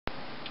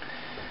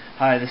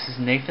Hi, this is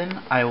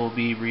Nathan. I will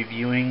be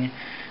reviewing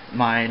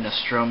my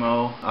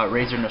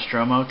Razer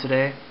Nostromo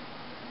today,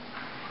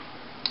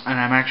 and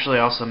I'm actually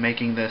also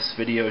making this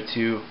video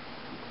to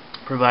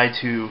provide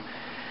to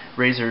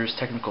Razer's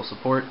technical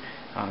support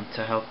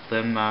to help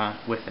them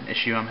with an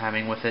issue I'm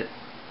having with it,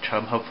 which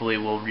hopefully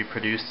will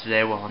reproduce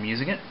today while I'm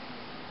using it.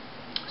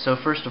 So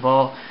first of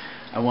all,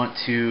 I want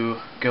to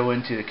go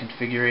into the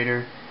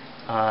configurator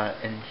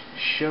and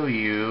show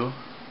you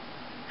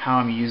how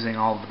I'm using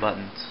all of the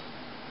buttons.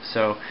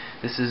 So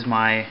this is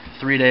my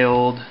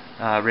 3-day-old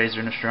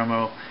Razer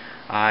Nostromo.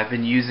 I've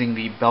been using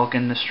the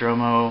Belkin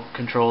Nostromo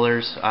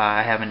controllers.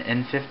 I have an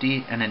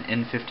N50 and an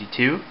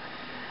N52.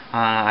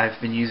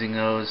 I've been using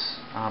those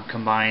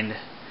combined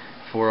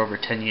for over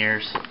 10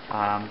 years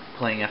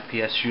playing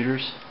FPS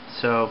shooters.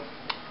 So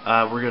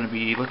we're going to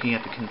be looking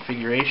at the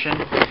configuration,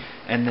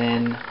 and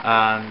then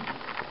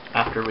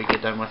after we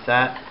get done with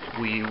that,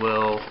 we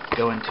will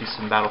go into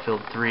some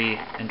Battlefield 3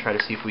 and try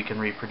to see if we can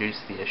reproduce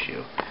the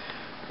issue.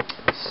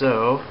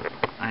 So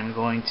I'm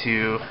going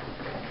to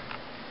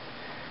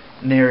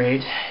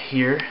narrate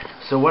here.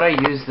 So what I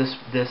use the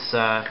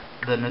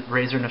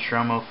Razer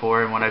Nostromo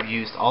for, and what I've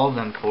used all of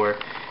them for,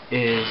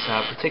 is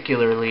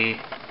particularly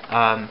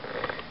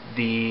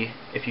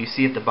if you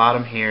see at the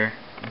bottom here,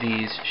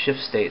 these shift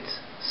states.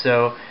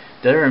 So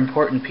they're an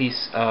important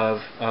piece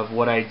of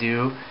what I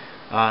do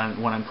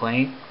when I'm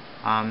playing,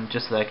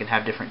 just so that I can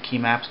have different key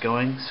maps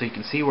going. So you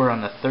can see we're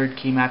on the third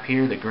key map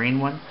here, the green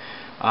one.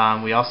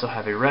 We also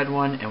have a red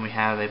one and we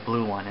have a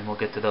blue one, and we'll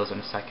get to those in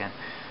a second.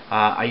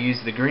 I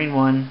use the green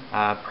one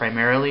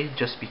primarily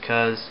just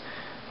because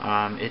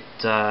it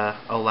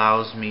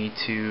allows me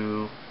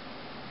to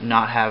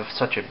not have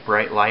such a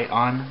bright light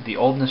on. The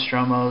old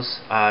Nostromos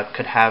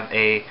could have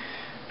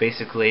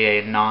basically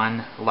a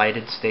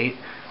non-lighted state,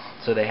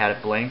 so they had a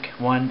blank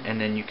one,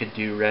 and then you could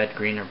do red,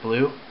 green, or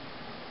blue.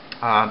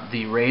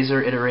 The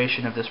Razer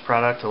iteration of this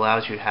product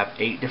allows you to have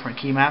 8 different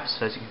key maps.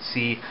 So as you can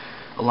see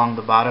along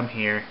the bottom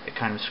here, it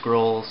kind of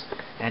scrolls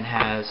and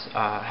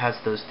has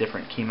those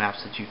different key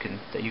maps that you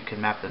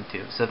can map them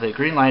to. So the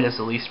green light is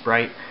the least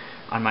bright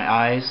on my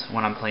eyes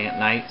when I'm playing at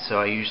night, so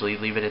I usually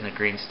leave it in the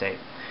green state.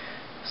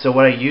 So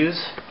what I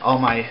use all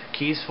my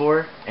keys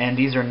for, and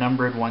these are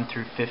numbered 1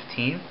 through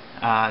 15.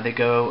 They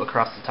go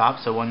across the top,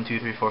 so 1, 2,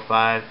 3, 4,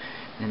 5,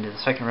 and into the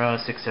second row,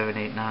 6, 7,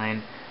 8,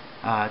 9,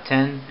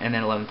 10, and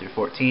then 11 through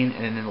 14,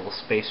 and then a little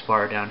space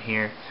bar down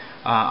here.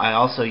 I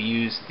also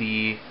use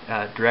the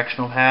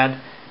directional pad,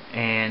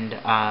 and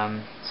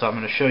so I'm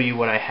going to show you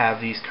what I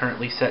have these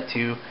currently set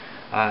to,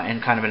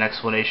 and kind of an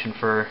explanation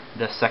for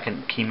the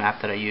second key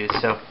map that I use.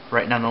 So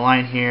right down the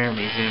line here, let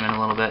me zoom in a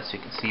little bit so you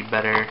can see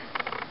better.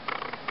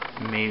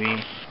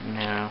 Maybe,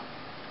 no,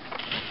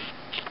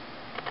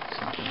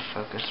 it's not going to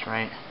focus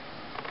right.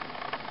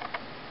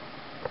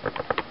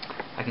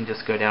 I can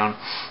just go down.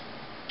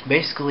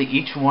 Basically,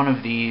 each one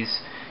of these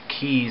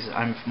keys,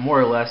 I'm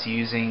more or less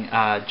using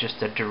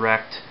just a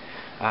direct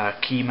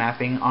key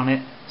mapping on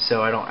it.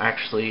 So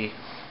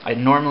I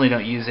normally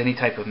don't use any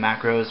type of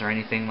macros or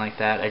anything like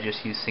that. I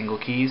just use single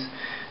keys.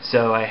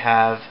 So I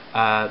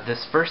have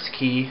this first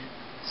key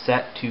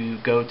set to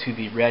go to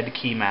the red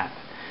key map,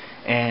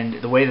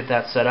 and the way that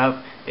that's set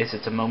up is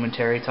it's a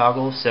momentary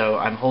toggle. So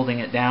I'm holding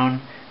it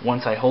down.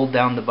 Once I hold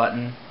down the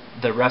button,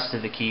 the rest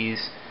of the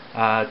keys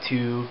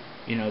 2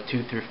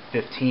 through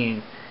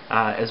 15,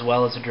 as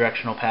well as a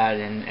directional pad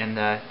and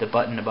the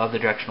button above the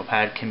directional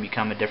pad, can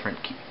become a different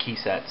key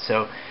set.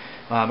 So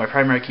my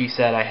primary key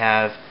set I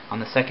have on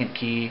the second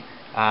key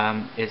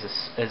is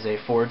a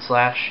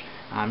 /.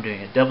 I'm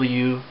doing a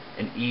W,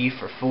 an E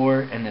for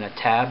 4, and then a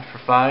tab for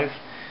 5.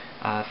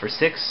 For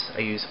 6 I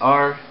use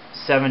R,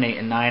 7, 8,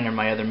 and 9 are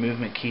my other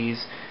movement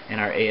keys, and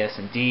are A, S,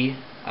 and D.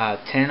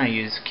 10 I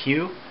use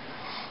Q.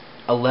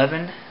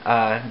 11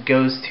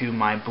 goes to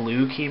my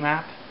blue key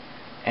map,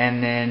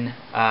 and then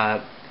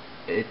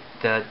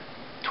the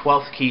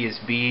 12th key is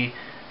B,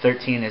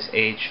 13 is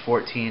H,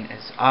 14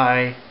 is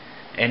I,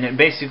 and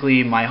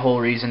basically my whole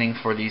reasoning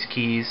for these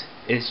keys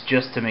is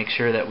just to make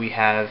sure that we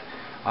have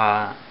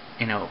a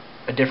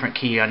different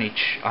key on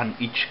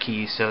each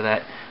key, so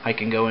that I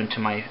can go into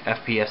my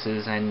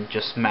FPSs and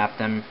just map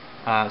them.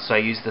 So I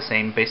use the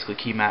same basically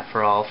key map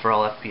for all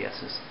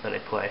FPSs that I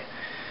play.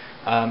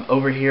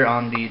 Over here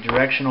on the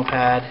directional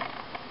pad,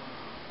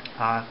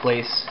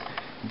 place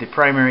the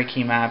primary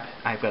key map.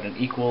 I've got an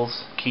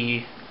equals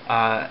key.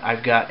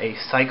 I've got a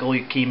cycle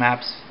key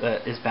maps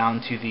that is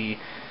bound to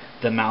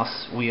the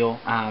mouse wheel.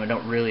 I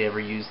don't really ever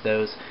use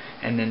those.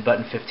 And then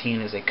button 15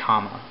 is a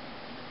comma.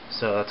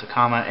 So that's a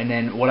comma. And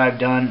then what I've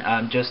done,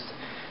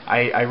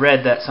 I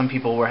read that some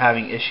people were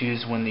having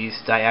issues when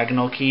these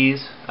diagonal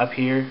keys up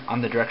here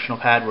on the directional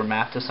pad were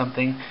mapped to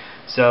something.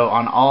 So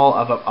on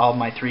all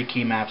my 3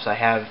 key maps, I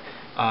have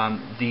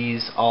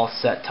these all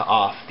set to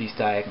off, these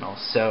diagonals.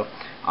 So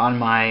on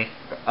my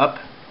up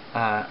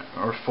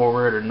or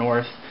forward or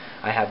north,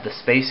 I have the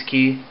space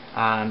key.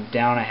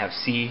 Down I have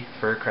C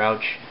for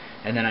crouch,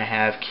 and then I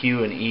have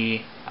Q and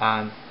E.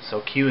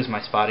 So Q is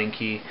my spotting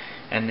key,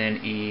 and then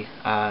E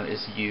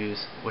is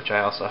use, which I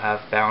also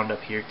have bound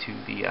up here to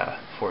the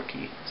 4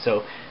 key.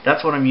 So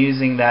that's what I'm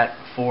using that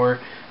for.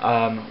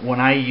 When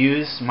I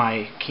use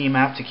my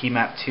Keymap to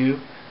Keymap 2,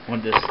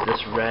 when this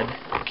red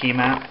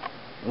Keymap,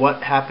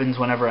 what happens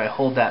whenever I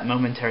hold that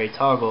momentary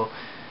toggle,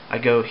 I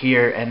go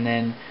here, and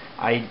then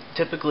I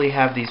typically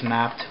have these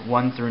mapped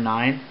 1 through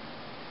 9.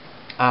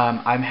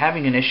 I'm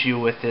having an issue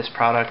with this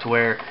product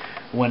where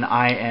when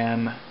I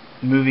am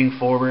moving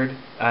forward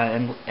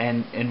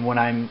and when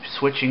I'm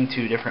switching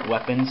to different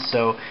weapons,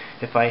 so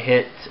if I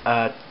hit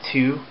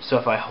 2, so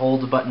if I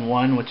hold button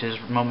 1, which is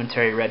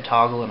momentary red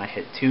toggle, and I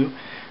hit 2,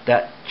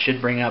 that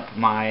should bring up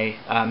my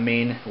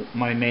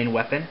main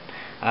weapon.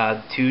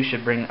 2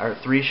 should bring, or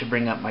 3 should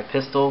bring up my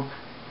pistol.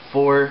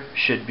 4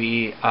 should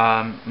be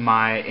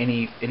my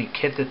any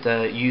kit that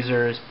the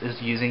user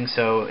is using.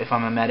 So if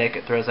I'm a medic,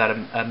 it throws out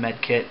a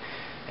med kit,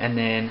 and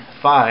then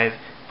 5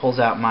 pulls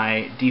out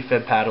my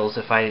defib paddles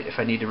if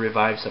I need to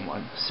revive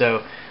someone.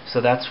 So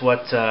that's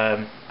what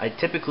I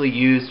typically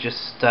use,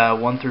 just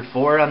 1 through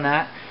 4 on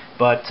that.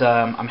 But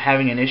I'm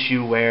having an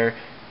issue where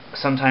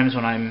sometimes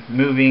when I'm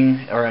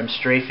moving or I'm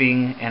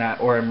strafing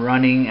or I'm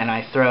running and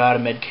I throw out a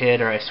med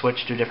kit or I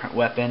switch to a different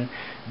weapon,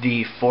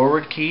 the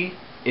forward key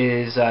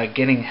is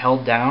getting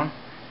held down,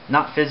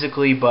 not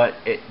physically, but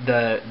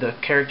the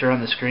character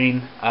on the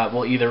screen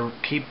will either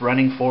keep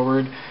running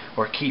forward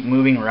or keep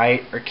moving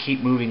right or keep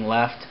moving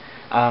left,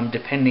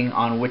 depending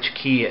on which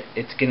key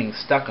it's getting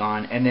stuck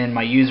on. And then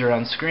my user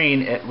on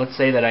screen, let's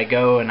say that I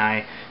go and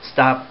I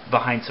stop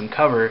behind some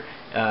cover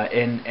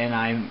and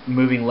I'm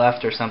moving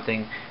left or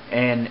something,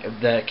 and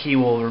the key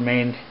will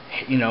remain,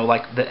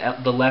 like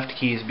the left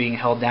key is being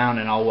held down,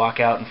 and I'll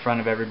walk out in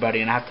front of everybody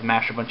and I have to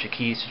mash a bunch of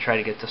keys to try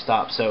to get to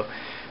stop. So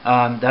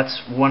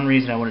that's one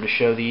reason I wanted to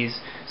show these.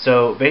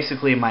 So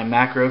basically my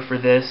macro for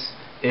this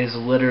is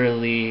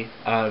literally,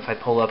 if I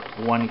pull up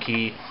 1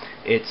 key,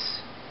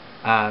 it's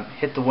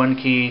hit the 1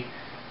 key,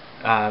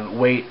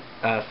 wait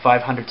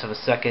 5/100ths of a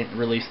second,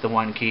 release the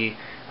 1 key.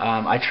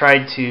 I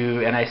tried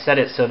to, and I set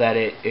it so that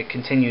it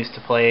continues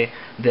to play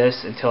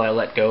this until I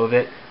let go of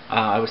it.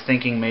 I was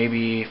thinking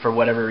maybe for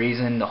whatever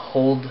reason the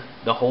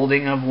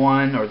holding of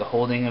 1 or the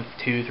holding of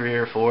 2, 3,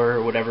 or 4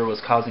 or whatever was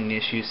causing the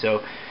issue.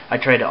 So I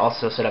tried to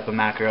also set up a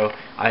macro.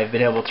 I've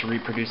been able to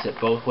reproduce it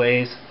both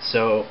ways,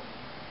 so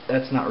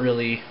that's not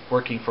really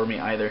working for me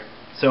either.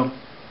 So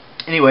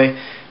anyway,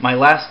 my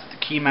last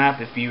key map,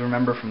 if you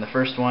remember from the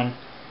first one,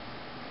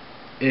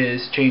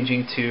 is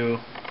changing to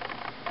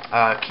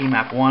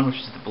Keymap 1, which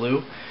is the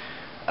blue.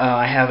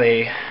 I have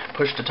a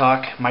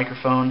push-to-talk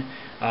microphone,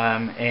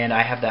 and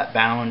I have that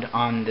bound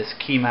on this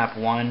Keymap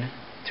 1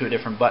 to a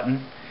different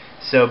button.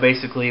 So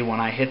basically, when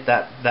I hit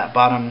that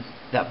bottom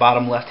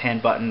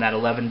left-hand button, that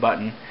 11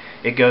 button,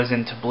 it goes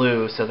into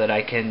blue so that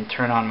I can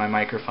turn on my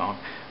microphone.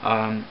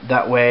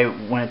 That way,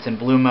 when it's in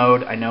blue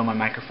mode, I know my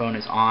microphone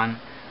is on,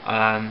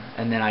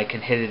 and then I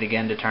can hit it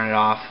again to turn it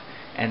off,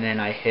 and then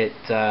I hit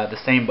the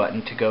same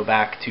button to go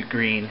back to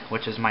green,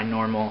 which is my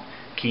normal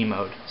key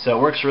mode. So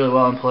it works really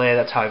well in play.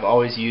 That's how I've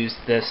always used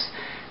this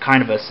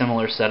kind of a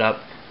similar setup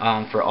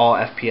for all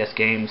FPS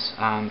games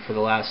for the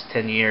last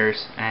 10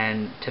 years,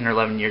 and 10 or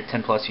 11 years,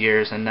 10 plus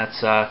years, and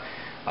that's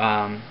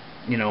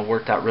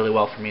worked out really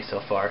well for me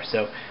so far.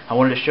 So I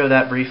wanted to show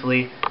that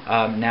briefly.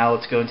 Now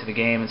let's go into the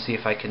game and see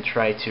if I can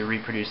try to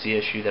reproduce the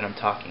issue that I'm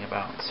talking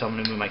about. So I'm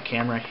going to move my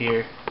camera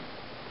here,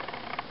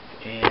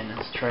 and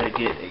let's try to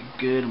get a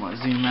good, I'm going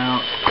to zoom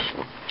out,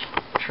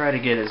 try to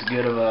get as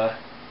good of a,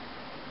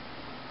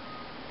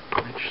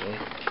 actually,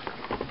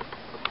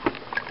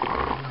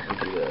 why don't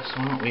we do this?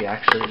 Why don't we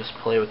actually just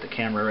play with the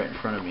camera right in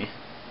front of me?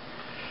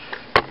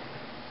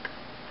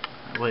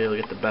 That way you'll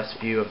get the best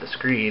view of the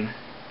screen,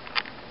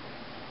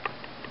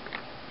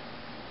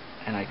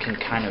 and I can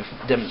kind of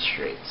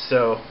demonstrate.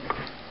 So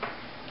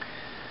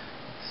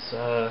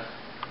let's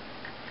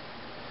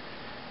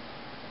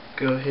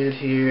go ahead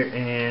here,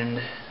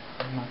 and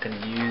I'm not going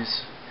to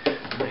use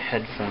my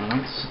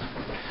headphones,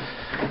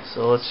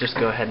 so let's just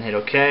go ahead and hit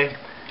OK.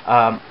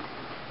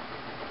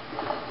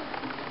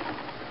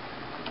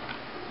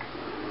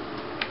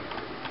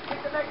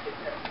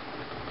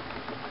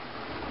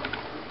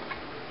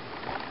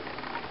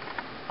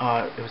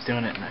 It was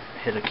doing it and I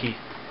hit a key.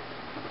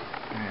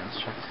 Alright, let's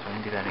try to see if I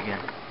can do that again.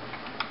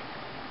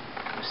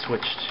 I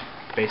switched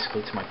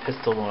basically to my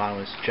pistol while I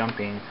was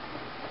jumping.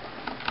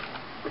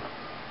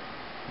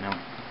 No,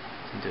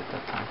 didn't do it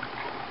that time.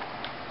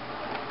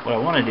 What I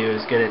want to do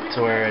is get it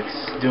to where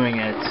it's doing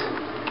it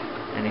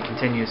and it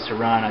continues to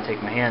run. I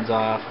take my hands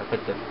off, I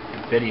put the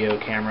video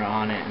camera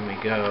on it, and we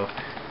go.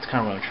 That's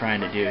kind of what I'm trying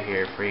to do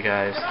here for you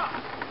guys.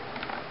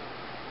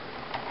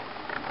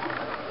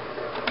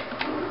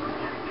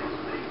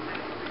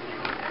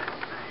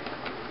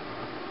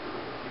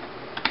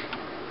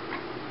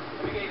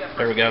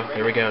 There we go,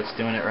 there we go, it's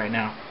doing it right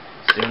now.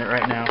 It's doing it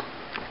right now.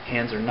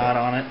 Hands are not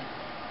on it.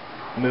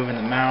 Moving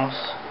the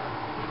mouse.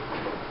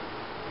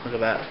 Look at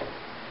that.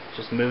 It's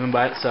just moving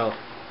by itself.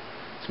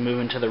 It's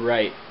moving to the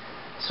right.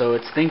 So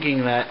it's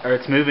thinking that, or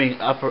it's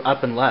moving up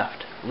and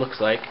left,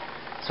 looks like.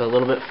 So a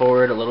little bit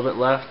forward, a little bit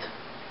left.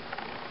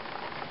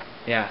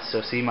 Yeah,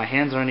 so see, my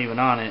hands aren't even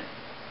on it.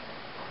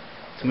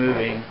 It's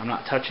moving. I'm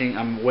not touching.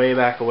 I'm way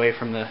back away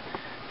from the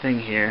thing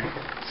here.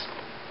 Let's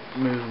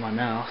move my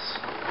mouse.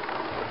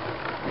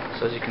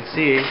 So as you can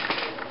see,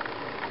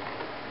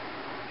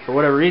 for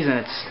whatever reason,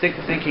 it's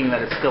thinking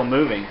that it's still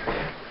moving.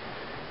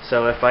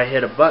 So if I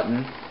hit a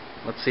button,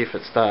 let's see if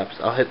it stops.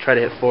 I'll try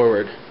to hit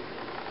forward.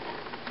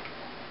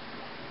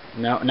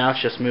 Now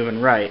it's just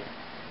moving right.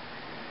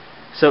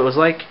 So it was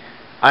like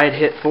I had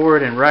hit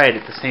forward and right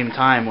at the same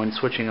time when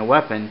switching a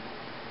weapon.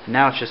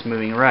 Now it's just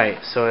moving right.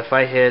 So if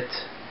I hit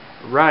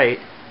right,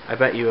 I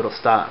bet you it'll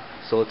stop.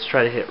 So let's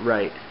try to hit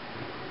right.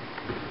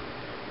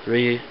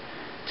 3,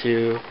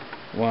 2,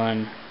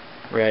 1,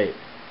 right.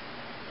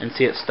 And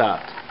see, it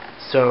stopped.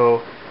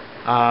 So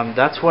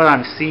that's what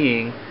I'm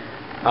seeing.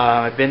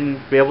 I've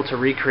been able to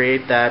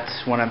recreate that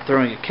when I'm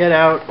throwing a kit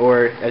out,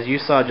 or as you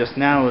saw just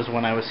now is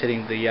when I was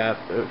hitting the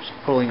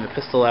pulling the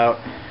pistol out,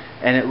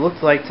 and it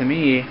looked like to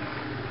me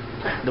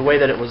the way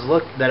that it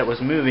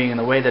was moving and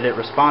the way that it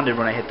responded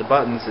when I hit the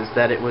buttons is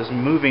that it was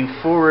moving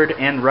forward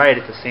and right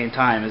at the same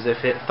time, as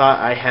if it thought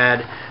I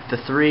had the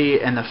 3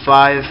 and the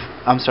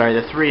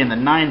 3 and the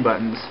 9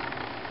 buttons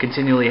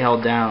continually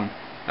held down.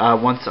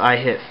 Once I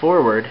hit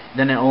forward,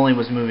 then it only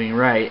was moving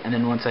right, and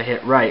then once I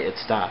hit right, it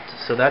stopped.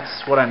 So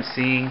that's what I'm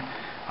seeing,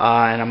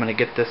 and I'm going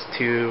to get this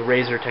to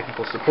Razer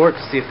technical support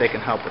to see if they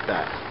can help with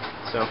that.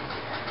 So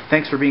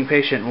thanks for being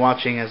patient and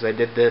watching as I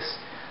did this,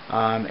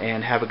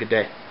 and have a good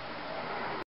day.